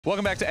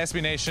Welcome back to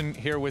SB Nation,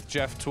 here with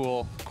Jeff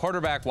Tuel,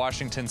 quarterback,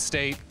 Washington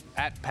State,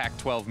 at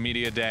Pac-12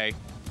 Media Day.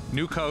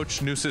 New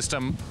coach, new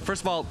system.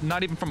 First of all,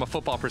 not even from a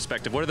football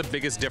perspective, what are the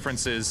biggest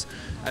differences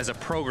as a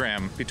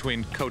program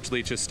between Coach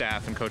Leach's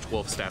staff and Coach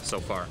Wolf's staff so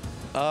far?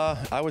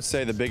 I would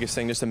say the biggest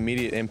thing, just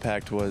immediate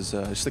impact, was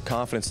just the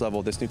confidence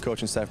level this new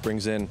coaching staff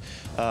brings in.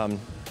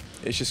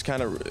 It's just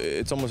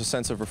it's almost a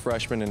sense of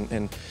refreshment,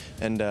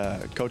 and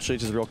Coach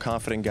Leach is a real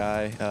confident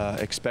guy,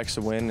 expects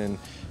to win,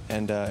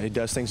 and he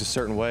does things a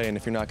certain way, and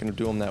if you're not going to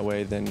do them that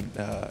way, then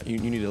you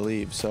need to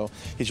leave. So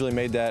he's really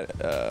made that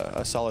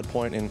a solid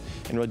point and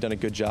really done a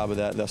good job of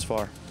that thus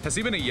far. Has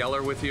he been a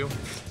yeller with you?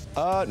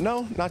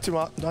 No, not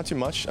too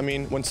much. I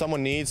mean, when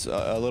someone needs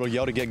a little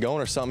yell to get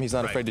going or something, he's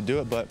not afraid to do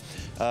it, but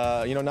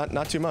you know,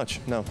 not too much,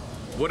 no.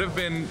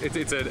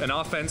 It's an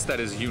offense that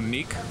is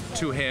unique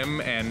to him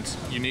and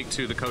unique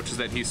to the coaches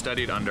that he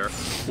studied under.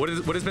 What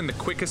has been the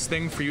quickest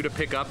thing for you to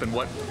pick up, and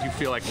what you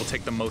feel like will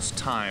take the most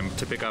time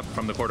to pick up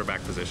from the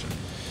quarterback position?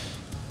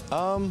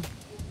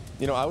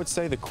 You know, I would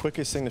say the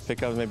quickest thing to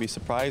pick up, maybe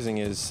surprising,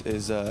 is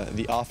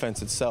the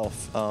offense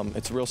itself.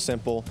 It's real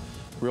simple,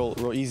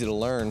 real easy to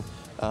learn,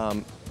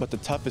 but the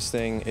toughest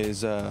thing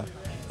is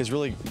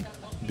really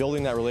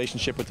building that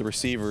relationship with the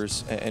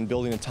receivers and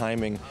building the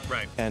timing,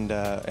 right, and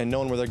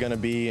knowing where they're going to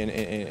be,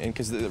 and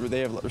because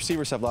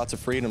receivers have lots of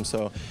freedom,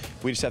 so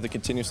we just have to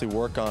continuously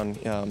work on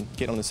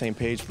getting on the same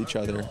page with each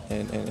other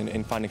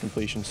and finding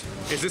completions.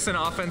 Is this an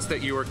offense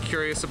that you were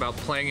curious about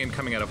playing in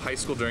coming out of high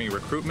school during your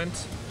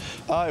recruitment?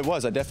 It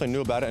was. I definitely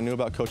knew about it. I knew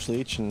about Coach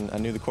Leach, and I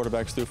knew the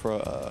quarterbacks threw for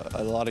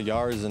a lot of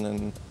yards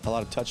and a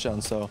lot of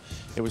touchdowns, so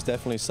it was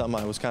definitely something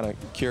I was kind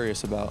of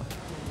curious about.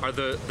 Are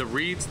the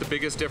reads the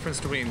biggest difference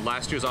between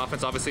last year's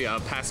offense? Obviously a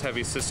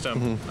pass-heavy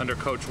system under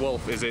Coach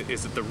Wolf. Is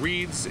it the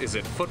reads? Is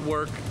it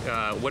footwork?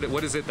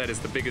 What is it that is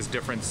the biggest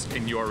difference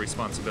in your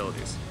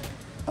responsibilities?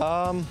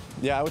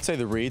 Yeah, I would say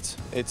the reads.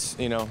 It's,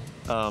 you know,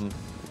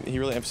 he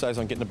really emphasized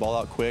on getting the ball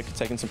out quick,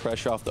 taking some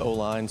pressure off the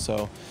O-line,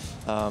 so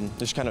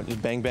just kind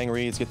of bang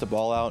reads, get the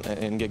ball out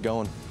and get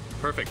going.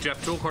 Perfect.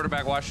 Jeff Tuel,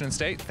 quarterback, Washington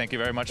State. Thank you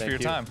very much for your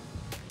time.